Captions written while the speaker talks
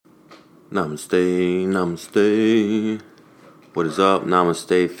Namaste, namaste. What is up?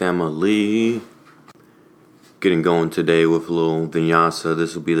 Namaste, family. Getting going today with a little Vinyasa.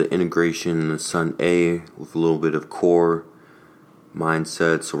 This will be the integration in the Sun A with a little bit of core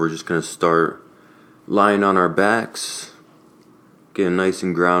mindset. So we're just going to start lying on our backs, getting nice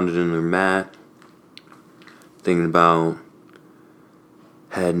and grounded in the mat, thinking about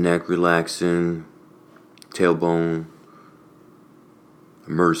head, neck relaxing, tailbone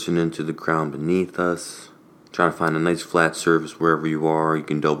immersing into the ground beneath us. Trying to find a nice flat surface wherever you are. You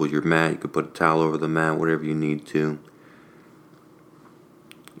can double your mat, you can put a towel over the mat, whatever you need to.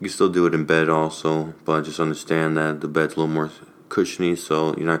 You can still do it in bed also, but just understand that the bed's a little more cushiony,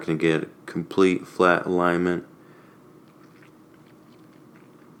 so you're not going to get complete flat alignment.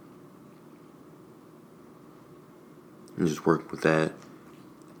 And just work with that.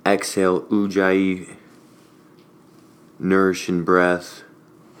 Exhale, Ujjayi, nourishing breath,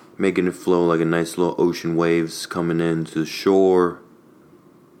 making it flow like a nice little ocean waves coming into the shore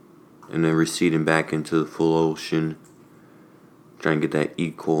and then receding back into the full ocean. Trying to get that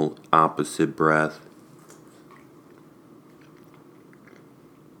equal opposite breath.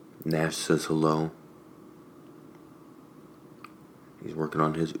 Nash says hello. He's working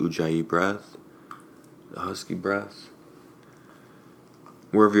on his Ujjayi breath, the husky breath.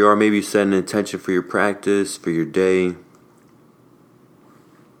 Wherever you are, maybe set an intention for your practice, for your day.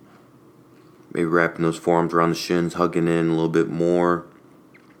 Maybe wrapping those forearms around the shins, hugging in a little bit more.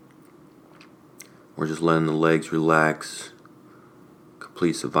 Or just letting the legs relax.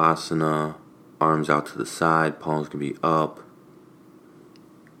 Complete Savasana. Arms out to the side, palms can be up.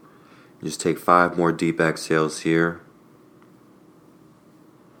 Just take 5 more deep exhales here.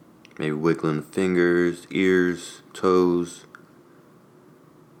 Maybe wiggling the fingers, ears, toes.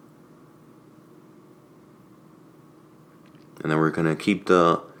 And then we're going to keep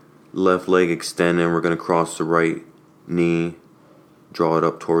the left leg extended. We're going to cross the right knee, draw it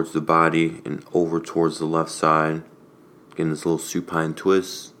up towards the body and over towards the left side. Getting this little supine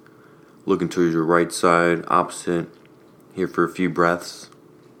twist. Looking towards your right side, opposite. Here for a few breaths.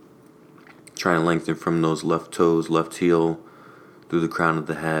 Trying to lengthen from those left toes, left heel, through the crown of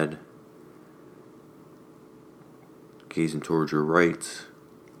the head. Gazing towards your right.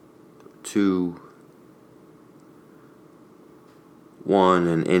 2, 1,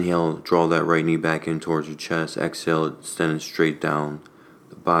 and inhale, draw that right knee back in towards your chest. Exhale, extend it straight down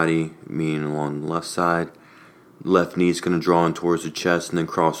the body, meaning along the left side. Left knee is going to draw in towards the chest and then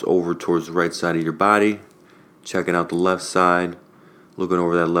cross over towards the right side of your body. Checking out the left side, looking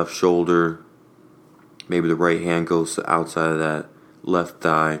over that left shoulder. Maybe the right hand goes to the outside of that left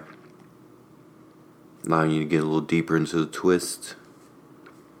thigh, allowing you to get a little deeper into the twist.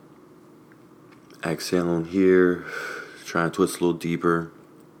 Exhaling here. Trying to twist a little deeper.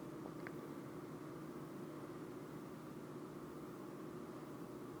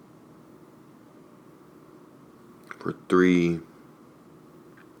 For 3,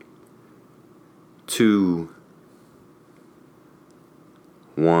 2,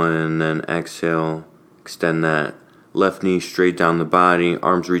 1, and then exhale. Extend that left knee straight down the body.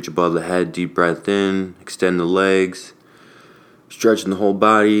 Arms reach above the head. Deep breath in. Extend the legs. Stretching the whole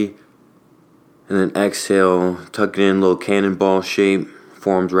body. And then exhale, tuck it in, little cannonball shape.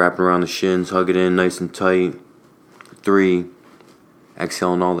 Forearms wrapping around the shins, hug it in nice and tight. 3,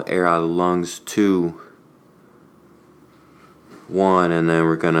 exhaling all the air out of the lungs. 2, 1, and then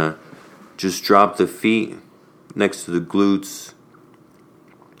we're gonna just drop the feet next to the glutes.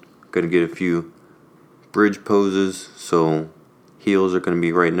 Gonna get a few bridge poses, so heels are gonna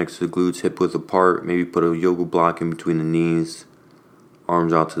be right next to the glutes, hip width apart. Maybe put a yoga block in between the knees,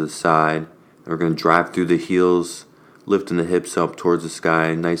 arms out to the side. We're going to drive through the heels, lifting the hips up towards the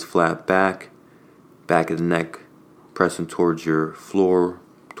sky. Nice flat back. Back of the neck pressing towards your floor,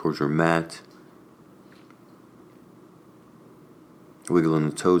 towards your mat. Wiggling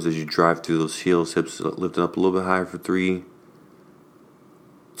the toes as you drive through those heels. Hips lifted up a little bit higher for 3,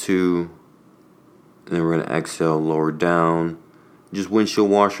 2, and then we're going to exhale, lower down. Just windshield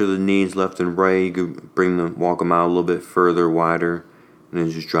washer the knees left and right. You can walk them out a little bit further, wider. And then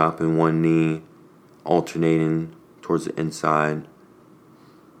just dropping one knee, alternating towards the inside.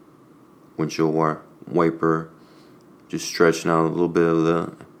 Windshield wiper. Just stretching out a little bit of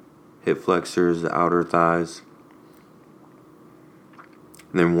the hip flexors, the outer thighs.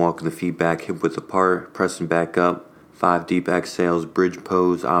 And then walking the feet back, hip width apart, pressing back up. 5 deep exhales, bridge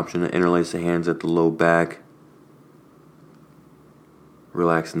pose. Option to interlace the hands at the low back.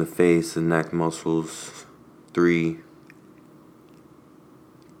 Relaxing the face, the neck muscles. 3,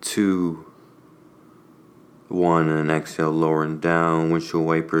 2, 1, and exhale, lowering down. Windshield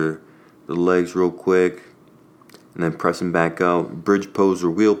wiper the legs real quick, and then pressing back out. Bridge pose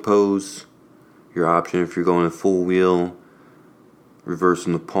or wheel pose, your option if you're going a full wheel.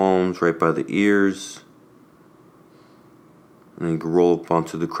 Reversing the palms right by the ears, and then you can roll up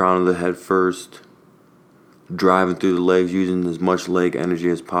onto the crown of the head first. Driving through the legs, using as much leg energy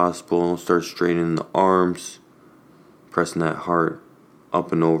as possible. Start straightening the arms, pressing that heart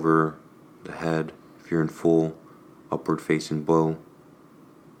up and over the head if you're in full upward facing bow.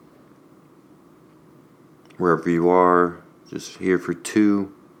 Wherever you are, just here for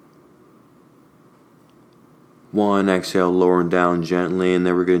 2. 1, exhale, lowering down gently, and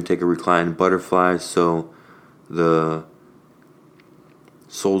then we're going to take a reclined butterfly. So the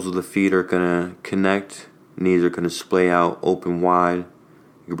soles of the feet are going to connect. Knees are going to splay out, open wide.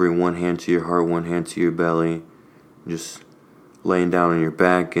 You can bring one hand to your heart, one hand to your belly. Just laying down on your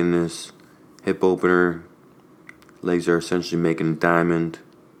back in this hip opener. Legs are essentially making a diamond.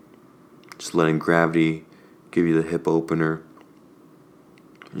 Just letting gravity give you the hip opener.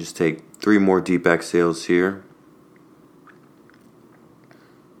 Just take 3 more deep exhales here.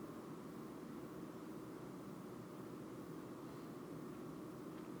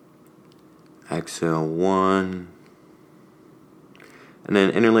 Exhale 1. And then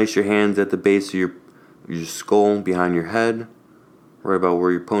interlace your hands at the base of your skull, behind your head, right about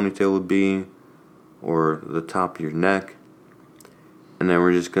where your ponytail would be, or the top of your neck. And then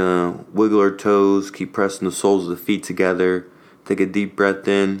we're just going to wiggle our toes, keep pressing the soles of the feet together. Take a deep breath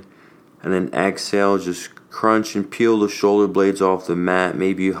in, and then exhale, just crunch and peel the shoulder blades off the mat.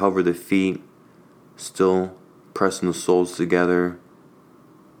 Maybe you hover the feet, still pressing the soles together.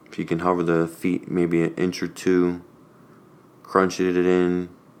 If you can hover the feet maybe an inch or 2, crunch it in,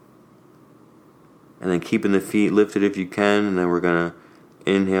 and then keeping the feet lifted if you can. And then we're going to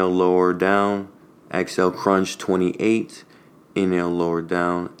inhale, lower down, exhale, crunch 28, inhale, lower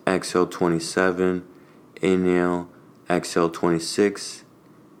down, exhale 27, inhale, exhale 26,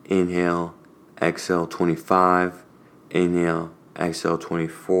 inhale, exhale 25, inhale, exhale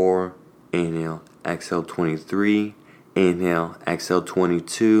 24, inhale, exhale 23, inhale, exhale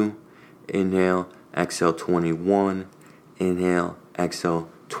 22, inhale, exhale 21, inhale, exhale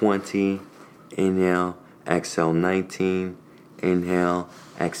 20, inhale, exhale 19, inhale,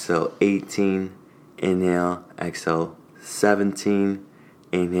 exhale 18, inhale, exhale 17,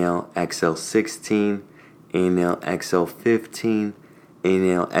 inhale, exhale 16, inhale, exhale 15,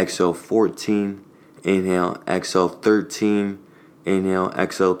 inhale, exhale 14, inhale, exhale 13, inhale,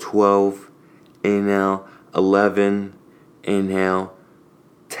 exhale 12, inhale 11, inhale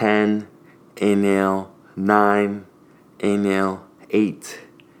 10, inhale 9, inhale 8,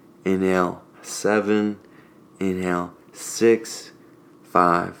 inhale 7, inhale 6,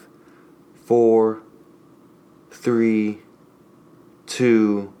 5, 4, 3,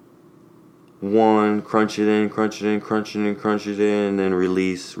 2, 1. Crunch it in, crunch it in, crunch it in, crunch it in, and then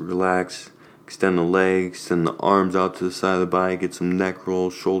release, relax. Extend the legs, extend the arms out to the side of the body, get some neck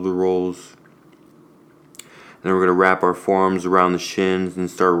rolls, shoulder rolls. And then we're going to wrap our forearms around the shins and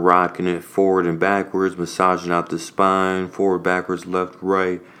start rocking it forward and backwards, massaging out the spine, forward, backwards, left,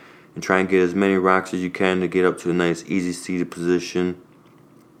 right. And try and get as many rocks as you can to get up to a nice, easy seated position.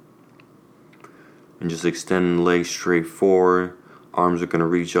 And just extending the legs straight forward. Arms are going to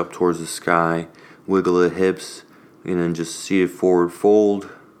reach up towards the sky. Wiggle the hips. And then just seated forward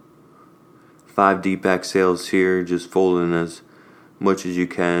fold. 5 deep exhales here. Just folding as much as you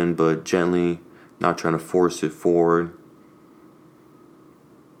can, but gently. Not trying to force it forward.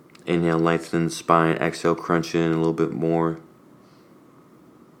 Inhale, lengthen the spine. Exhale, crunch in a little bit more.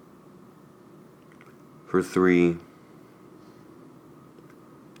 For 3,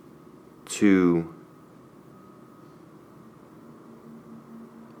 2,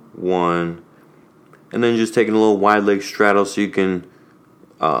 1. And then just taking a little wide leg straddle so you can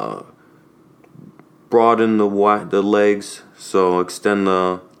broaden the legs. So extend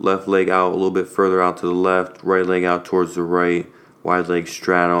the left leg out a little bit further out to the left, right leg out towards the right, wide leg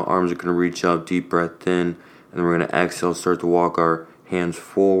straddle, arms are going to reach up, deep breath in, and then we're going to exhale, start to walk our hands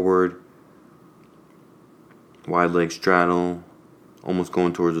forward, wide leg straddle, almost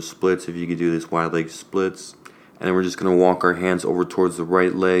going towards the splits if you could do this wide leg splits, and then we're just going to walk our hands over towards the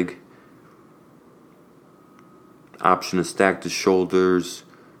right leg. Option to stack the shoulders,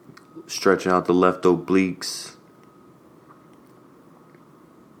 stretching out the left obliques.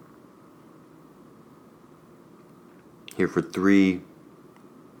 Here for 3.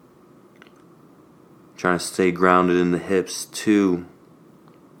 Trying to stay grounded in the hips. 2,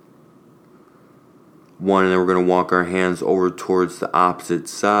 1, and then we're going to walk our hands over towards the opposite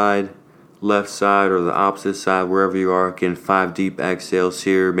side. left side or the opposite side, wherever you are. Getting 5 deep exhales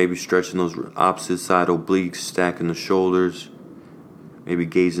here. Maybe stretching those opposite side obliques, stacking the shoulders. Maybe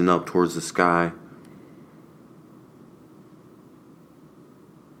gazing up towards the sky.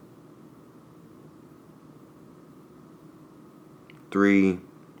 Three,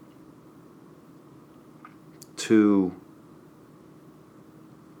 2,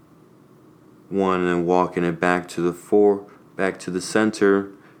 1, and walking it back to the 4, back to the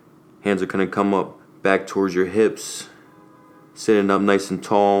center. Hands are going to come up back towards your hips, sitting up nice and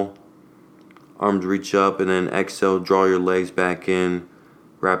tall. Arms reach up, and then exhale, draw your legs back in,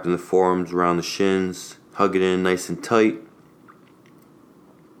 wrapping the forearms around the shins, hug it in nice and tight.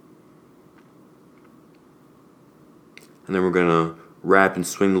 And then we're going to wrap and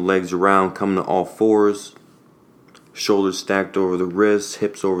swing the legs around, coming to all fours. Shoulders stacked over the wrists,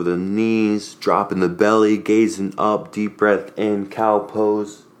 hips over the knees, dropping the belly, gazing up, deep breath in, cow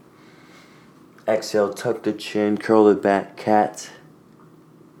pose. Exhale, tuck the chin, curl the back, cat.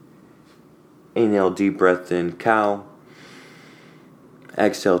 Inhale, deep breath in, cow.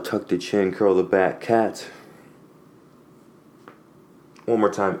 Exhale, tuck the chin, curl the back, cat. One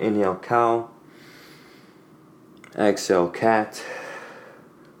more time, inhale, cow. Exhale, cat.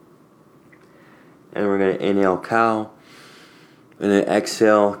 And we're going to inhale, cow. And then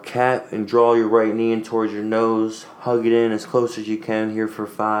exhale, cat. And draw your right knee in towards your nose. Hug it in as close as you can here for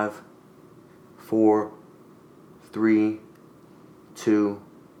 5, 4, 3, 2,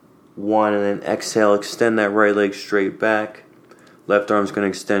 1. And then exhale, extend that right leg straight back. Left arm's going to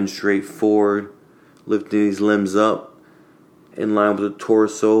extend straight forward. Lifting these limbs up in line with the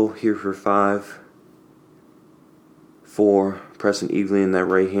torso here for 5, 4. Pressing evenly in that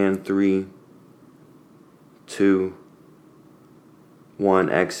right hand. 3, 2, 1.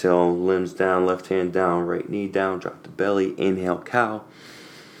 Exhale, limbs down, left hand down, right knee down, drop the belly. Inhale, cow.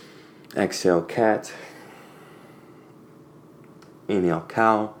 Exhale, cat. Inhale,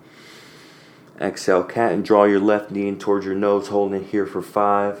 cow. Exhale, cat. And draw your left knee in towards your nose, holding it here for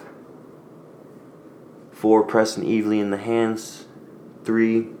 5, 4. Pressing evenly in the hands.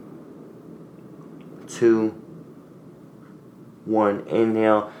 3, 2, 1.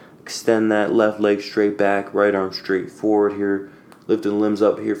 Inhale. Extend that left leg straight back, right arm straight forward here. Lifting limbs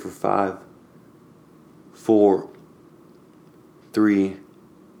up here for 5, 4, 3,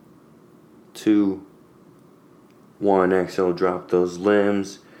 2, 1. Exhale, drop those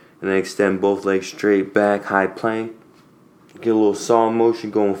limbs. And then extend both legs straight back, high plank. Get a little saw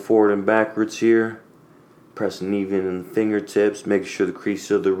motion going forward and backwards here. Pressing even in the fingertips, making sure the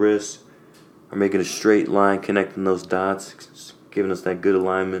creases of the wrists are making a straight line, connecting those dots, giving us that good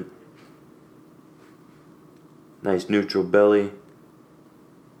alignment. Nice neutral belly.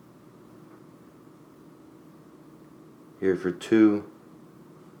 Here for 2,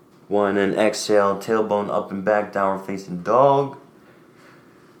 1, and exhale, tailbone up and back, downward facing dog.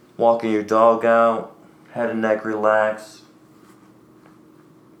 Walking your dog out, head and neck relax.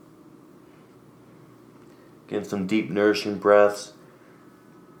 Getting some deep nourishing breaths.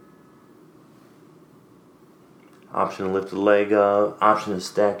 Option to lift the leg up, option to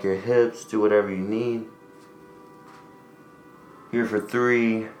stack your hips, do whatever you need. Here for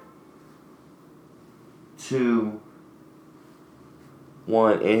 3, 2,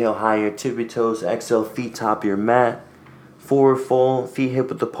 1. Inhale, high your tippy toes. Exhale, feet top your mat. Forward fold, feet hip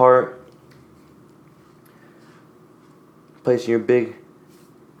width apart. Placing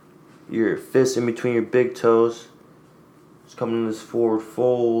your fists in between your big toes. Just coming to this forward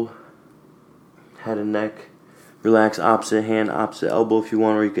fold. Head and neck. Relax opposite hand, opposite elbow if you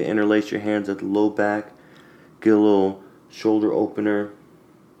want, or you can interlace your hands at the low back. Get a little shoulder opener.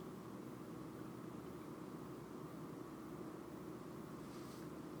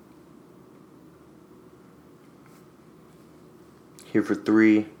 Here for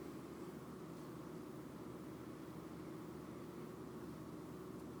 3,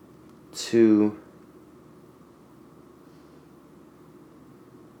 2,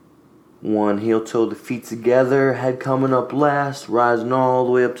 1. Heel toe the feet together, head coming up last, rising all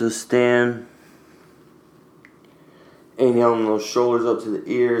the way up to the stand. Inhaling those shoulders up to the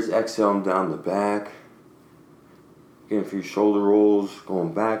ears, exhale them down the back. Getting a few shoulder rolls,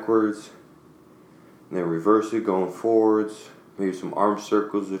 going backwards. And then reverse it, going forwards. Maybe some arm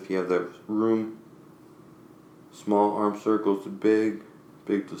circles if you have that room. Small arm circles to big,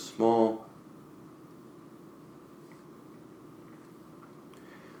 big to small.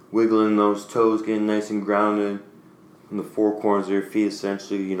 Wiggling those toes, getting nice and grounded in the four corners of your feet,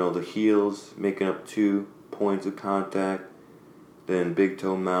 essentially, the heels, making up 2 points of contact. Then big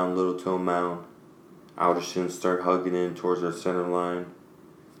toe mound, little toe mound. Outer shins start hugging in towards our center line.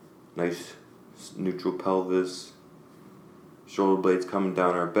 Nice neutral pelvis. Shoulder blades coming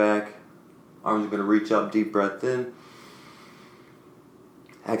down our back. Arms are going to reach up, deep breath in.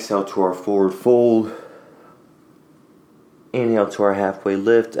 Exhale to our forward fold. Inhale to our halfway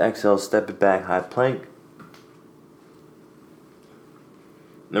lift. Exhale, step it back, high plank.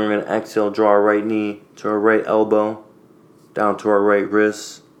 Then we're going to exhale, draw our right knee to our right elbow, down to our right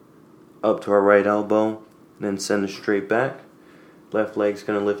wrist, up to our right elbow, and then send it straight back. Left leg's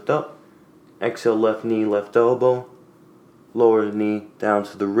going to lift up. Exhale, left knee, left elbow. Lower the knee down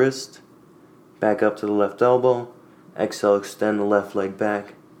to the wrist. Back up to the left elbow. Exhale, extend the left leg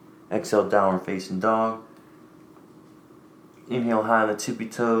back. Exhale, downward facing dog. Inhale, high on the tippy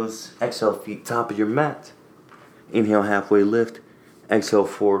toes. Exhale, feet top of your mat. Inhale, halfway lift. Exhale,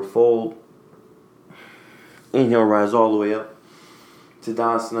 forward fold. Inhale, rise all the way up.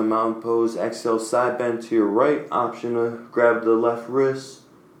 Tadasana, mountain pose. Exhale, side bend to your right. Option to grab the left wrist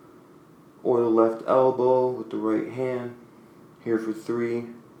or the left elbow with the right hand. Here for 3,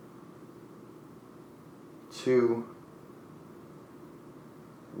 2,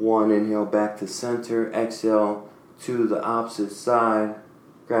 1. Inhale, back to center. Exhale to the opposite side.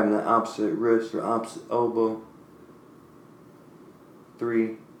 Grabbing the opposite wrist or opposite elbow.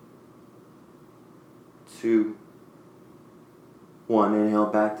 3, 2, 1. Inhale,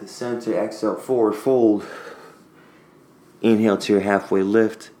 back to center. Exhale, forward fold. Inhale to your halfway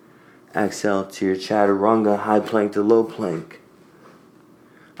lift. Exhale to your chaturanga, high plank to low plank.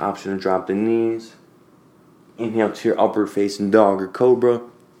 Option to drop the knees. Inhale to your upward facing dog or cobra.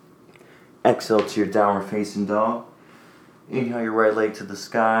 Exhale to your downward facing dog. Inhale your right leg to the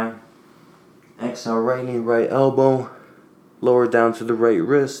sky. Exhale, right knee, right elbow. Lower down to the right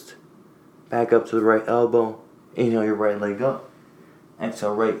wrist. Back up to the right elbow. Inhale your right leg up.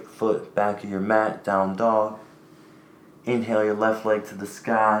 Exhale, right foot back of your mat, down dog. Inhale your left leg to the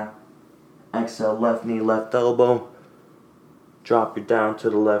sky. Exhale, left knee, left elbow. Drop you down to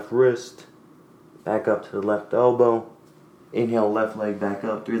the left wrist. Back up to the left elbow. Inhale, left leg back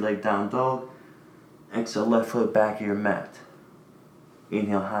up, 3-leg down dog. Exhale, left foot back of your mat.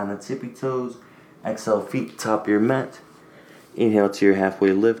 Inhale, high on the tippy toes. Exhale, feet top of your mat. Inhale to your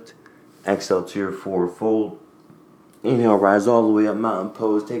halfway lift. Exhale to your forward fold. Inhale, rise all the way up, mountain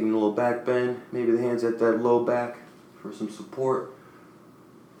pose, taking a little back bend. Maybe the hands at that low back for some support.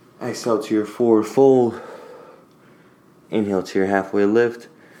 Exhale to your forward fold. Inhale to your halfway lift.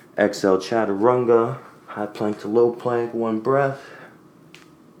 Exhale, chaturanga. High plank to low plank, 1 breath.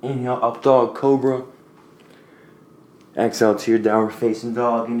 Inhale, up dog, cobra. Exhale to your downward facing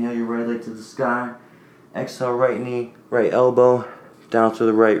dog. Inhale your right leg to the sky. Exhale, right knee, right elbow. Down to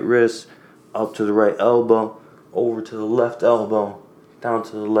the right wrist. Up to the right elbow. Over to the left elbow. Down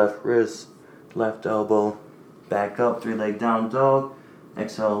to the left wrist. Left elbow. Back up, 3-leg down dog.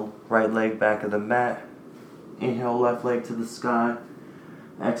 Exhale, right leg back of the mat. Inhale, left leg to the sky.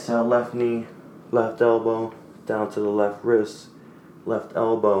 Exhale, left knee, left elbow, down to the left wrist, left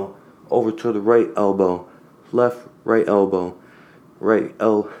elbow, over to the right elbow, left, right elbow, right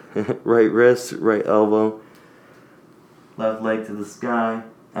wrist, right elbow, left leg to the sky.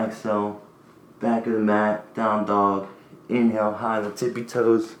 Exhale, back of the mat, down dog. Inhale, high on the tippy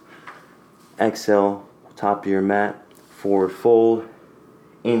toes. Exhale, top of your mat, forward fold.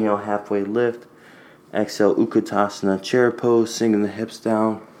 Inhale, halfway lift. Exhale, Utkatasana, chair pose, sinking the hips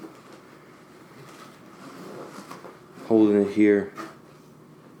down. Holding it here.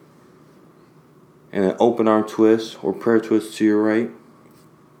 And an open arm twist or prayer twist to your right.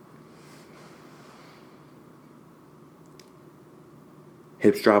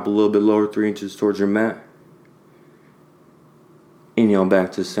 Hips drop a little bit lower, 3 inches towards your mat. Inhale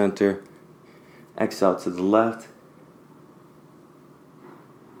back to center. Exhale to the left.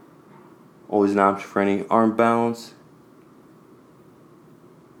 Always an option for any arm balance.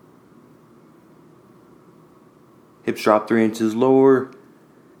 Hips drop 3 inches lower.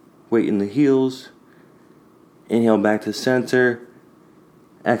 Weight in the heels. Inhale back to center.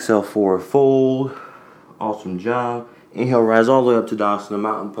 Exhale, forward fold. Awesome job. Inhale, rise all the way up to Tadasana,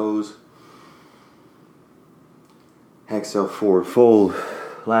 mountain pose. Exhale, forward fold.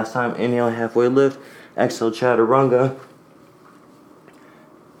 Last time, inhale, halfway lift. Exhale, chaturanga.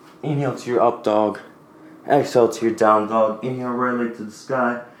 Inhale to your up dog. Exhale to your down dog. Inhale, right leg to the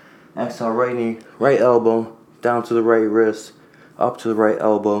sky. Exhale, right knee, right elbow, down to the right wrist, up to the right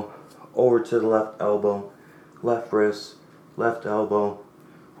elbow, over to the left elbow, left wrist, left elbow,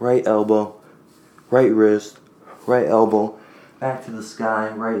 right wrist, right elbow, back to the sky,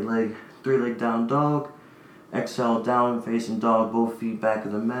 right leg, 3-leg down dog. Exhale, downward facing dog, both feet back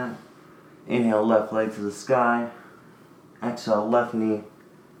of the mat. Inhale, left leg to the sky. Exhale, left knee,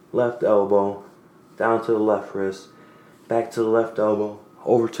 left elbow, down to the left wrist, back to the left elbow,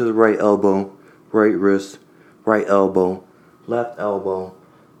 over to the right elbow, right wrist, right elbow,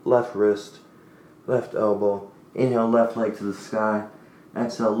 left wrist, left elbow. Inhale, left leg to the sky.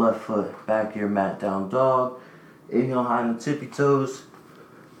 Exhale, left foot back to your mat, down dog. Inhale, high on the tippy toes.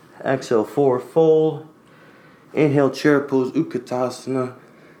 Exhale, forward fold. Inhale, chair pose, Utkatasana.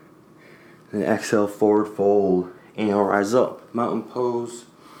 And exhale, forward fold. Inhale, rise up, mountain pose.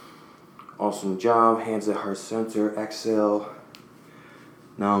 Awesome job. Hands at heart center. Exhale.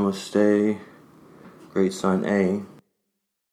 Namaste. Great sign A.